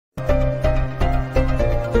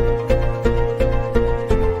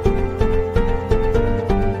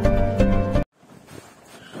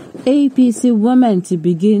APC women to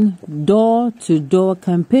begin door-to-door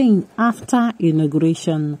campaign after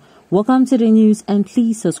inauguration. Welcome to the news, and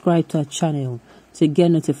please subscribe to our channel to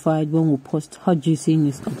get notified when we post hot juicy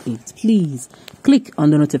news updates. Please click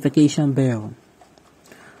on the notification bell.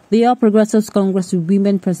 The All Progressives Congress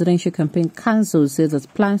Women Presidential Campaign Council says it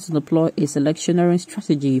plans to deploy a selectionary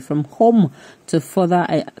strategy from home to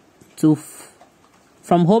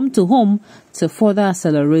home to further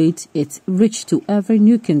accelerate its reach to every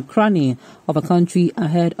nook and cranny of a country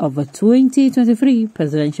ahead of the 2023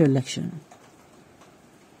 presidential election.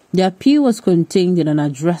 The appeal was contained in an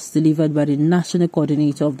address delivered by the national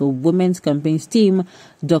coordinator of the Women's Campaigns team,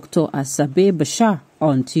 Dr. Asabe Bashar,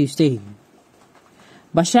 on Tuesday.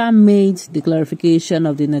 Bashar made the clarification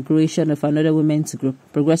of the inauguration of another women's group,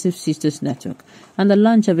 Progressive Sisters Network, and the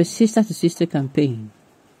launch of a sister-to-sister campaign.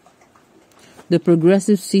 The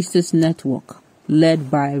Progressive Sisters Network, led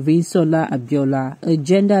by Rinsola Abiola, a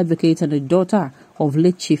gender advocate and a daughter of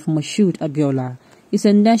late Chief Moshood Abiola, is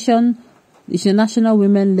a national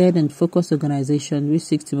women-led and focused organization which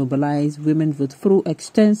seeks to mobilize women vote through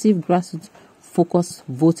extensive grassroots-focused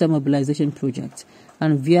voter mobilization projects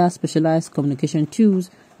and via specialized communication tools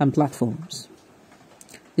and platforms.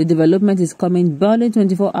 The development is coming barely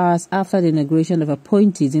 24 hours after the inauguration of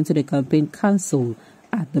appointees into the campaign council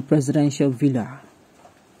at the presidential villa.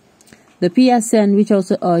 The PSN, which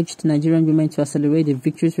also urged Nigerian women to accelerate the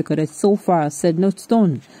victories recorded so far, said no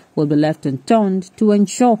stone will be left unturned to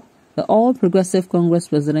ensure the All Progressive Congress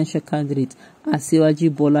presidential candidate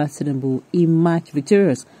Asiwaju Bola Tinubu emerged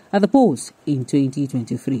victorious at the polls in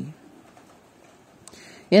 2023.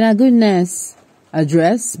 In a goodness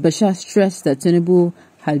address, Bashar stressed that Tinubu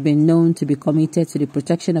had been known to be committed to the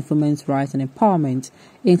protection of women's rights and empowerment,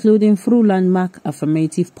 including through landmark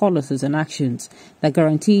affirmative policies and actions that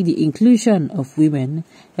guarantee the inclusion of women,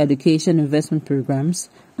 education investment programs,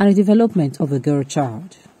 and the development of the girl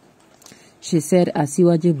child. She said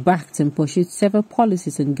Asiwaju backed and pursued several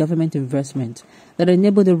policies and government investment that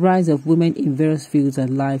enable the rise of women in various fields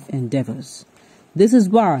and life endeavors. This is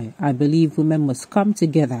why I believe women must come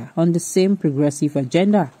together on the same progressive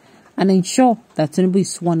agenda and ensure that Tinubu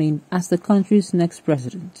is sworn in as the country's next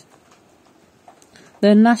president.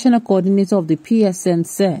 The national coordinator of the PSN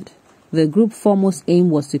said the group's foremost aim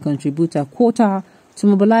was to contribute a quota to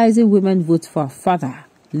mobilizing women votes for our father,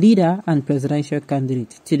 leader and presidential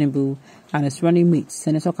candidate Tinubu and his running mate,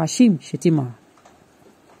 Senator Kashim Shettima.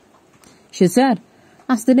 She said,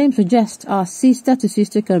 as the name suggests, our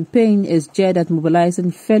sister-to-sister campaign is geared at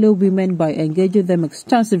mobilizing fellow women by engaging them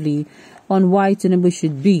extensively on why Tinubu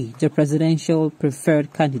should be the presidential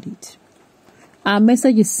preferred candidate. Our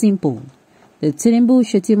message is simple. The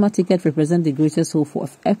Tinubu-Shettima ticket represents the greatest hope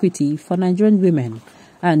of equity for Nigerian women,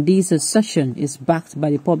 and this assertion is backed by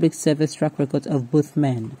the public service track record of both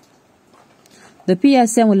men. The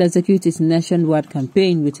PSN will execute its nationwide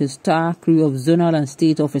campaign with a star crew of zonal and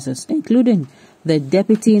state officers, including the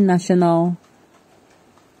Deputy National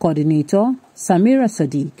Coordinator, Samira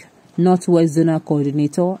Sadiq, Northwest Zonal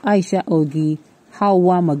Coordinator, Aisha Ogi,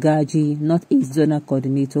 Hawa Magaji, Northeast Zonal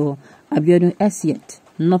Coordinator, Abiodun Esiet,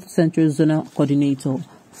 North Central Zonal Coordinator,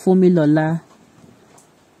 Fumilola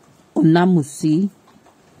Onamusi,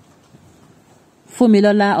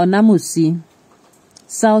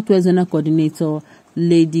 Southwest Zonal Coordinator,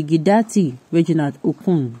 Lady Gidati Reginald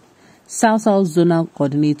Okun, South-South Zonal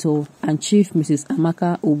Coordinator, and Chief Mrs.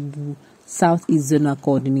 Amaka Obu, Southeast Zonal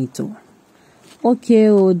Coordinator. Okay,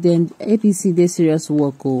 then APC they serious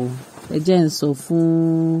work. Again, so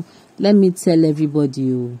let me tell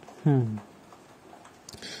everybody.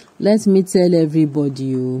 Let me tell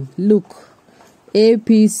everybody. Look,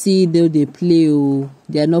 APC though they play,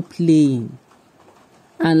 they are not playing.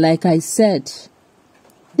 And like I said,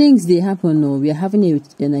 things they happen. We are having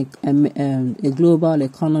a global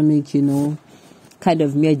economic, kind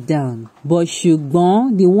of meltdown. But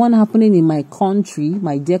Shugbon, the one happening in my country,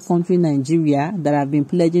 my dear country, Nigeria, that I've been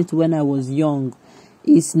pledging to when I was young,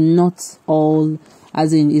 is not all,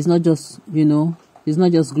 as in, it's not just, it's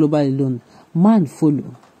not just global alone. Man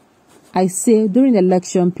follow. I say, during the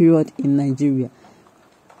election period in Nigeria,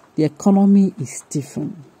 the economy is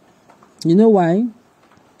different. You know why?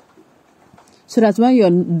 So that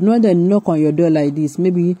when they knock on your door like this,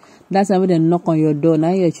 maybe that's when they knock on your door.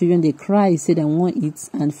 Now your children, they cry, say they want eat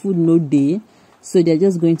and food no day. So they're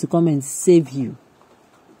just going to come and save you.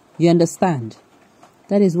 You understand?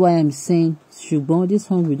 That is why I'm saying, Shubon, this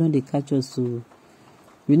one we don't catch us. So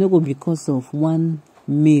we don't go because of one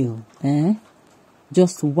meal.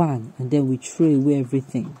 Just one. And then we throw away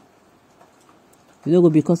everything. We don't go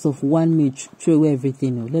because of one meal, throw away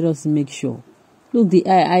everything. No. Let us make sure Look,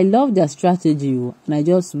 I love their strategy, and I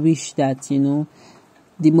just wish that,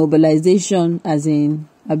 the mobilization, as in,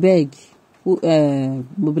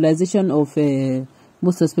 mobilization of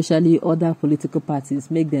most especially other political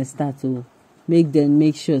parties, make them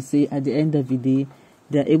make sure, say, at the end of the day,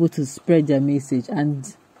 they're able to spread their message,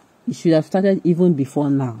 and it should have started even before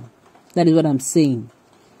now. That is what I'm saying.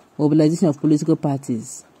 Mobilization of political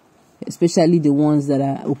parties, especially the ones that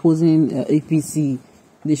are opposing APC,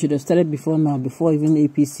 they should have started before now, before even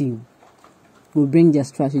APC will bring their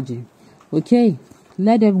strategy. Okay,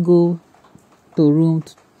 let them go to room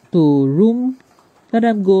to room. Let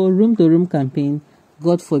them go room to room campaign.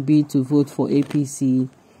 God forbid to vote for APC,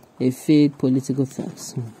 a failed political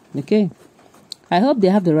thoughts. Okay, I hope they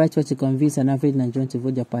have the right way to convince an average Nigerian to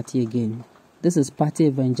vote their party again. This is party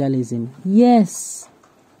evangelism. Yes,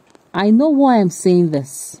 I know why I'm saying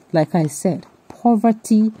this. Like I said,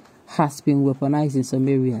 poverty has been weaponized in some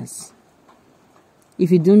areas. If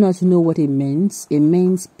you do not know what it means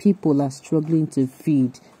people are struggling to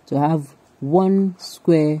feed, to have one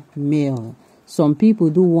square meal. Some people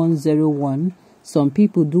do 101, some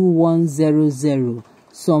people do 100,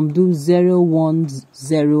 some do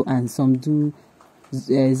 010, and some do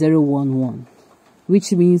 011.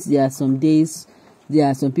 Which means there are some days, there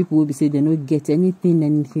are some people who will be saying they don't get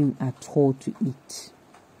anything at all to eat.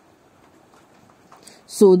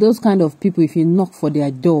 So those kind of people, if you knock for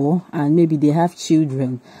their door and maybe they have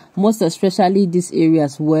children, most especially these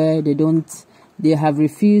areas where they have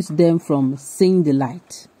refused them from seeing the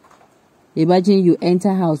light. Imagine you enter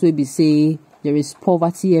a house where we say there is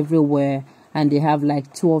poverty everywhere and they have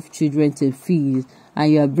like 12 children to feed,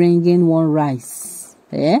 and you are bringing one rice,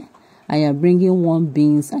 and you're bringing one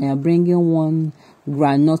beans, and you're bringing one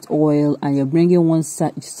groundnut oil, and you're bringing one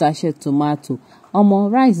sachet tomato.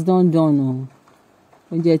 Rice done.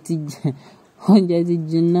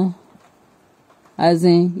 As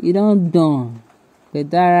in, you don't done with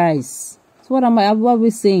that rice. So what we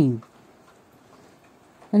saying?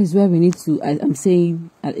 That is where we need to, I'm saying,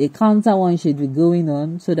 a counter one should be going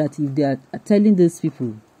on, so that if they are telling these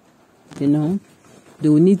people, they will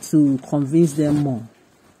need to convince them more.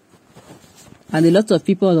 And a lot of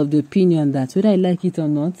people are of the opinion that whether I like it or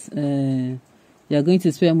not, you are going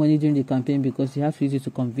to spend money during the campaign because you have to use it to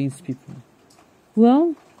convince people.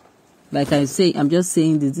 Well, like I say, I'm just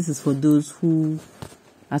saying this is for those who,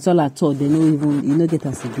 at all, they don't even, you don't get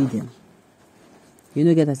us to beat them. You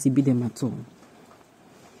don't get us to beat them at all.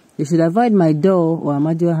 They should avoid my door, or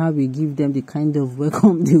imagine how we give them the kind of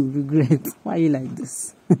welcome they will regret. Why are you like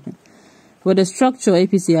this? For the structure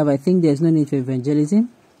APC have, I think there's no need for evangelism.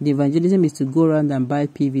 The evangelism is to go around and buy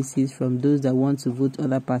PVCs from those that want to vote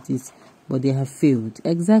other parties, but they have failed.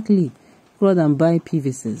 Exactly. Go around and buy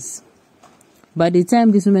PVCs. By the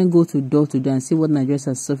time these women go to door and see what Nigerians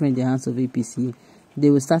are suffering in the hands of APC, they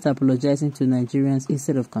will start apologizing to Nigerians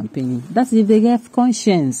instead of campaigning. That's if they have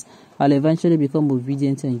conscience. I'll eventually become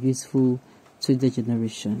obedient and useful to the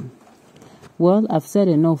generation. Well, I've said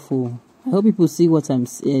enough. I hope people see what I'm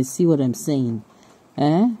saying.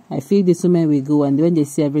 I feel these women will go, and when they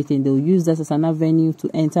see everything, they'll use that as an avenue to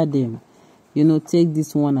enter them. Take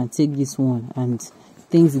this one and take this one, and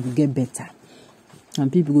things will get better.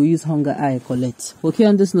 And people will use hunger eye collect. Okay,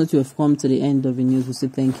 on this note, you have come to the end of the news. We say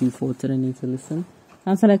thank you for turning in to listen.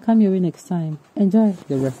 Until I come your way next time, enjoy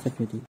the rest of your day.